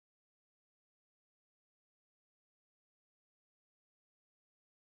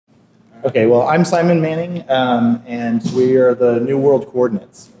Okay, well, I'm Simon Manning, and we are the New World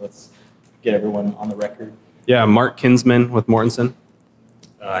Coordinates. Let's get everyone on the record. Yeah, Mark Kinsman with Mortensen.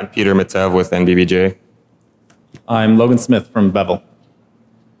 I'm Peter Matev with NBBJ. I'm Logan Smith from Bevel.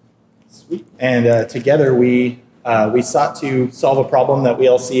 Sweet. And together we sought to solve a problem that we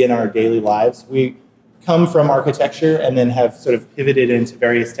all see in our daily lives. We come from architecture and then have sort of pivoted into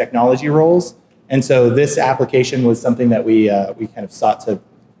various technology roles. And so this application was something that we kind of sought to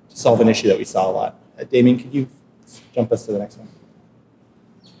solve an issue that we saw a lot. Damien, could you jump us to the next one?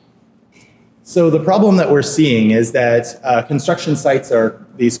 So the problem that we're seeing is that construction sites are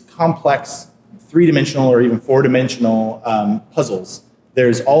these complex three-dimensional or even four-dimensional puzzles.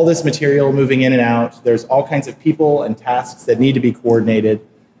 There's all this material moving in and out. There's all kinds of people and tasks that need to be coordinated.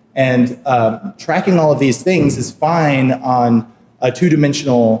 And tracking all of these things is fine on a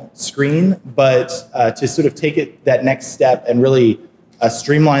two-dimensional screen, but to sort of take it that next step and really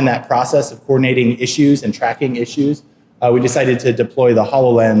streamline that process of coordinating issues and tracking issues, we decided to deploy the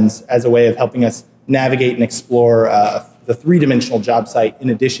HoloLens as a way of helping us navigate and explore the three-dimensional job site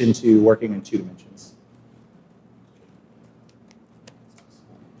in addition to working in two dimensions.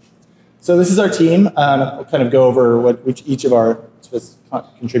 So this is our team. I'll kind of go over what each of our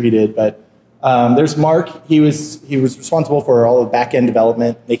contributed, but there's Mark. He was responsible for all of back-end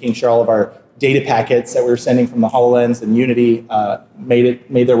development, making sure all of our data packets that we were sending from the HoloLens and Unity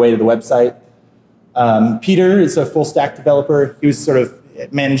made their way to the website. Peter is a full stack developer. He was sort of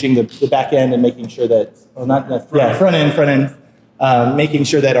managing the back end and making sure that, front end, making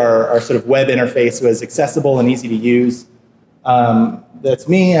sure that our sort of web interface was accessible and easy to use. That's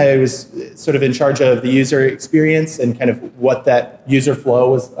me. I was sort of in charge of the user experience and kind of what that user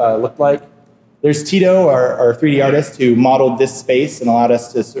flow looked like. There's Tito, our 3D artist, who modeled this space and allowed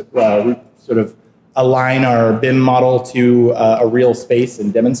us to sort of align our BIM model to a real space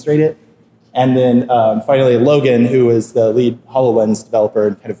and demonstrate it. And then finally, Logan, who is the lead HoloLens developer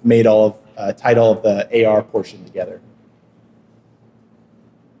and kind of made tied all of the AR portion together.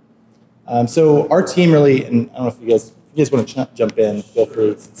 So our team really, and I don't know if you guys want to jump in, feel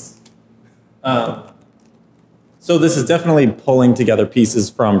free. So this is definitely pulling together pieces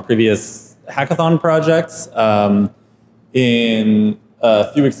from previous hackathon projects.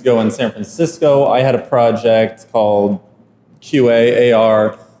 A few weeks ago in San Francisco, I had a project called QA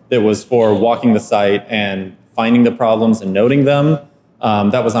AR that was for walking the site and finding the problems and noting them.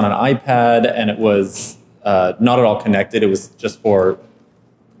 That was on an iPad, and it was not at all connected. It was just for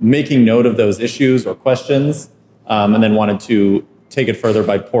making note of those issues or questions, and then wanted to take it further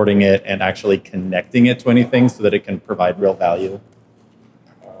by porting it and actually connecting it to anything so that it can provide real value.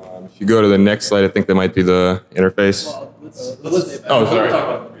 If you go to the next slide, I think that might be the interface. Oh, sorry.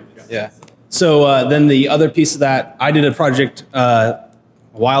 Yeah. So then the other piece of that, I did a project a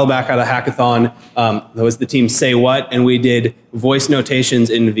while back at a hackathon. That was the team Say What, and we did voice notations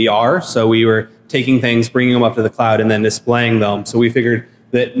in VR. So we were taking things, bringing them up to the cloud, and then displaying them. So we figured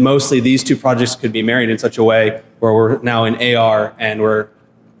that mostly these two projects could be married in such a way where we're now in AR and we're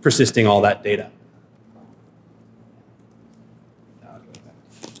persisting all that data.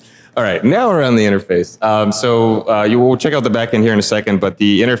 All right, now we're on the interface. You will check out the back end here in a second, but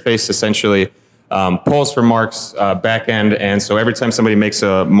the interface essentially pulls from Mark's back end, and so every time somebody makes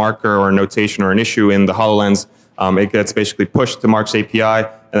a marker or a notation or an issue in the HoloLens, it gets basically pushed to Mark's API,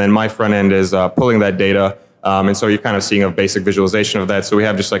 and then my front end is pulling that data, and so you're kind of seeing a basic visualization of that. So we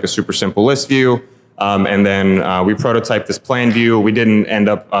have just like a super simple list view, and then we prototyped this plan view. We didn't end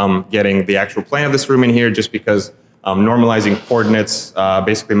up getting the actual plan of this room in here just because normalizing coordinates,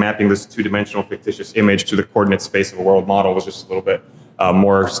 basically mapping this two-dimensional fictitious image to the coordinate space of a world model was just a little bit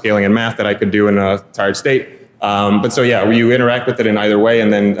more scaling and math that I could do in a tired state. But so yeah, you interact with it in either way,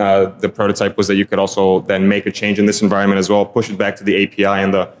 and then the prototype was that you could also then make a change in this environment as well, push it back to the API,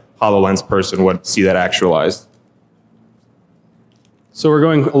 and the HoloLens person would see that actualized. So we're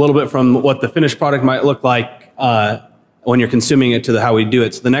going a little bit from what the finished product might look like when you're consuming it to how we do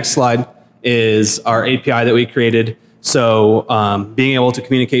it. So the next slide is our API that we created. So being able to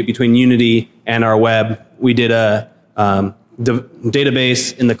communicate between Unity and our web, we did a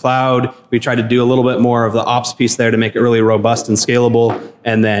database in the cloud. We tried to do a little bit more of the ops piece there to make it really robust and scalable,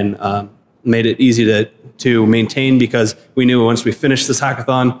 and then made it easy to maintain, because we knew once we finished this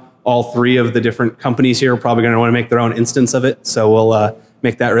hackathon, all three of the different companies here are probably going to want to make their own instance of it. So we'll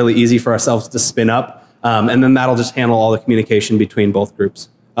make that really easy for ourselves to spin up. And then that'll just handle all the communication between both groups,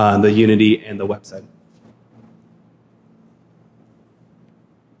 the Unity and the website.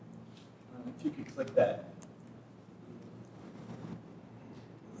 If you could click that.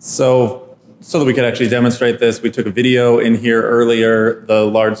 So so that we could actually demonstrate this, we took a video in here earlier. The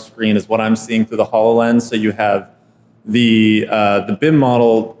large screen is what I'm seeing through the HoloLens. So you have the BIM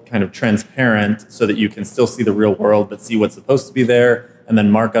model kind of transparent so that you can still see the real world, but see what's supposed to be there, and then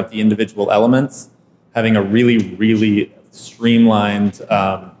mark up the individual elements, having a really, really streamlined,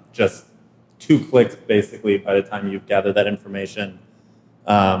 just 2 clicks basically by the time you've gathered that information,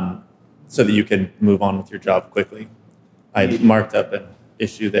 so that you can move on with your job quickly. I marked up an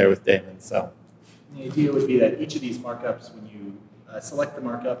issue there with Damon, so. The idea would be that each of these markups, when you select the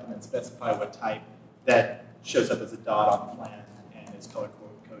markup and then specify what type, that shows up as a dot on the plan and is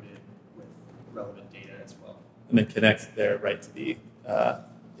color-coded with relevant data as well. And then connects there right to the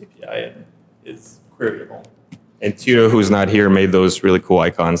API and is queryable. And Tito, who's not here, made those really cool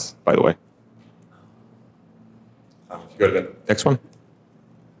icons, by the way. If you go to the next one.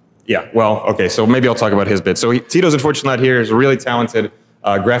 Yeah, well, okay, so maybe I'll talk about his bit. So Tito's unfortunately not here. He's a really talented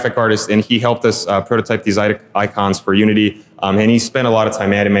graphic artist, and he helped us prototype these icons for Unity. And he spent a lot of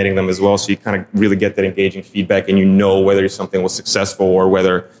time animating them as well, so you kind of really get that engaging feedback, and you know whether something was successful or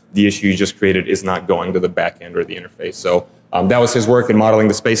whether the issue you just created is not going to the back end or the interface. So that was his work in modeling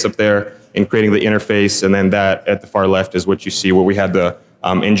the space up there, in creating the interface, and then that at the far left is what you see, where we had to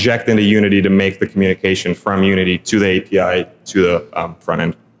inject into Unity to make the communication from Unity to the API to the front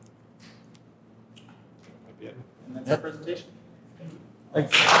end. And that's our presentation.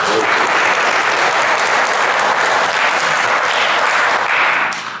 Thanks.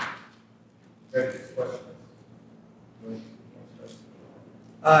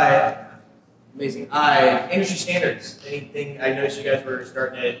 Amazing. Industry standards. Anything? I noticed you guys were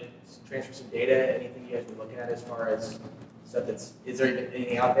starting to transfer some data. Anything you guys were looking at as far as stuff that's? Is there even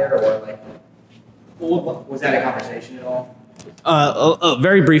anything out there, or like, was that a conversation at all?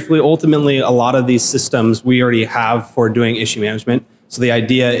 Very briefly, ultimately, a lot of these systems we already have for doing issue management. So the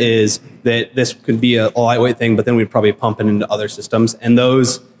idea is that this could be a lightweight thing, but then we'd probably pump it into other systems. And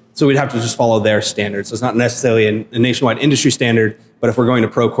those, so we'd have to just follow their standards. So it's not necessarily a nationwide industry standard, but if we're going to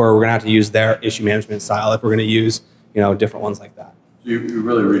Procore, we're going to have to use their issue management style if we're going to use, different ones like that. So you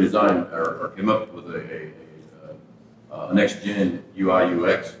really redesigned or came up with a next-gen UI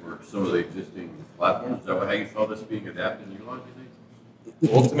UX for some of the existing platforms. Is that how you saw this being adapted and utilized, you think?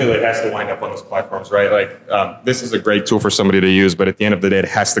 Ultimately, it has to wind up on those platforms, right? Like, this is a great tool for somebody to use, but at the end of the day, it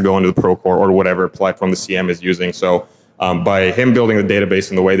has to go into the Procore or whatever platform the CM is using. So by him building the database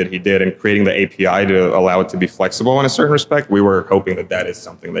in the way that he did and creating the API to allow it to be flexible in a certain respect, we were hoping that that is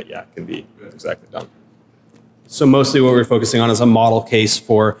something that, can be exactly done. So mostly what we're focusing on is a model case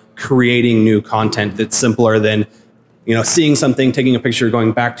for creating new content that's simpler than, seeing something, taking a picture,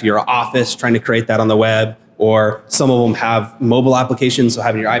 going back to your office, trying to create that on the web, or some of them have mobile applications, so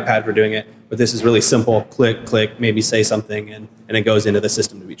having your iPad for doing it. But this is really simple, click, click, maybe say something, and it goes into the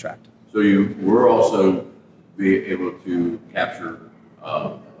system to be tracked. So you were also be able to capture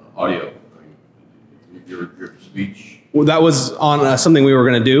audio, your speech. Well, that was on something we were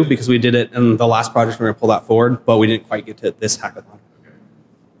going to do because we did it in the last project. We were going to pull that forward, but we didn't quite get to this hackathon. Okay.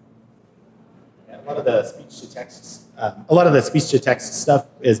 Yeah, a lot of the speech to text stuff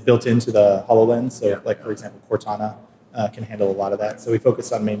is built into the HoloLens. So, like for example, Cortana can handle a lot of that. So we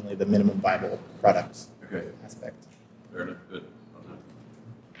focus on mainly the minimum viable products aspect. Fair enough. Good.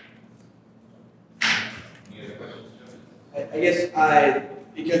 I guess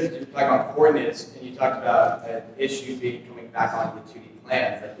because you're talking about coordinates and you talked about an issue being coming back onto the 2D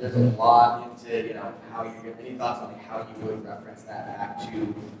plans, like there's a lot into how you're any thoughts on how you would reference that back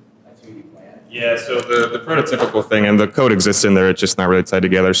to a 2D plan? Yeah, so the prototypical thing, and the code exists in there, it's just not really tied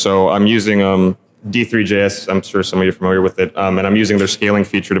together. So I'm using D3JS, I'm sure some of you are familiar with it, and I'm using their scaling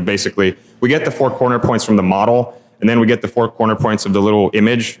feature to basically, we get the 4 corner points from the model, and then we get the 4 corner points of the little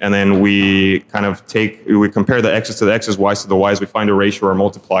image, and then we kind of we compare the x's to the x's, y's to the y's, we find a ratio or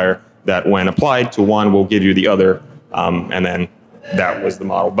multiplier that when applied to one will give you the other, and then that was the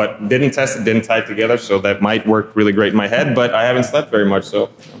model. But didn't test it, didn't tie it together, so that might work really great in my head, but I haven't slept very much, so.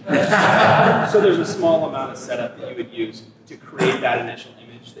 So there's a small amount of setup that you would use to create that initial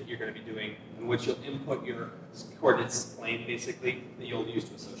image that you're going to be doing, in which you'll input your coordinates plane, basically, that you'll use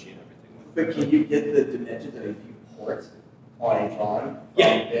to associate everything with. But can you get the dimensions of a viewport on a drawing?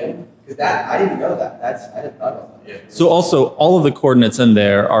 Yeah. Because I didn't know that. I didn't know that. Yeah. So also, all of the coordinates in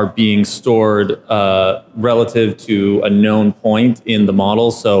there are being stored relative to a known point in the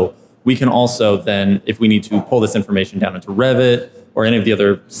model. So we can also then, if we need to pull this information down into Revit or any of the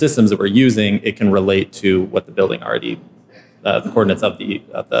other systems that we're using, it can relate to what the building already, the coordinates of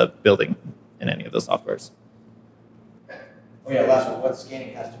the building in any of those softwares. Oh yeah, last one. What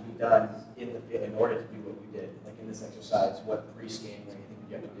scanning has to be done in the field in order to do what we did? Like in this exercise, what pre-scanning or anything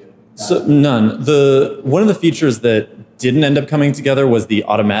So none. One of the features that didn't end up coming together was the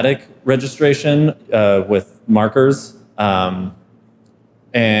automatic registration with markers.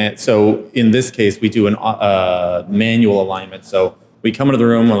 And so in this case, we do a manual alignment. So we come into the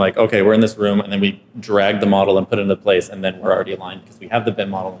room, we're like, okay, we're in this room, and then we drag the model and put it into place, and then we're already aligned because we have the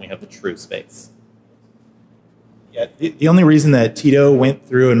BIM model and we have the true space. Yeah, the only reason that Tito went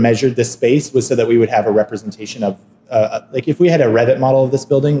through and measured this space was so that we would have a representation of, like if we had a Revit model of this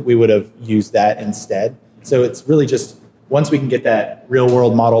building, we would have used that instead. So it's really just, once we can get that real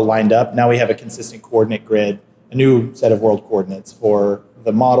world model lined up, now we have a consistent coordinate grid, a new set of world coordinates for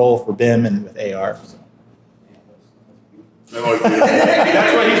the model, for BIM, and with AR. So.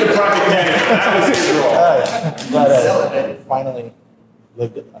 That's why he's the project manager. That was his role. Glad I finally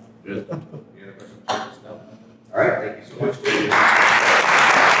lived it. Good. All right, thank you so much.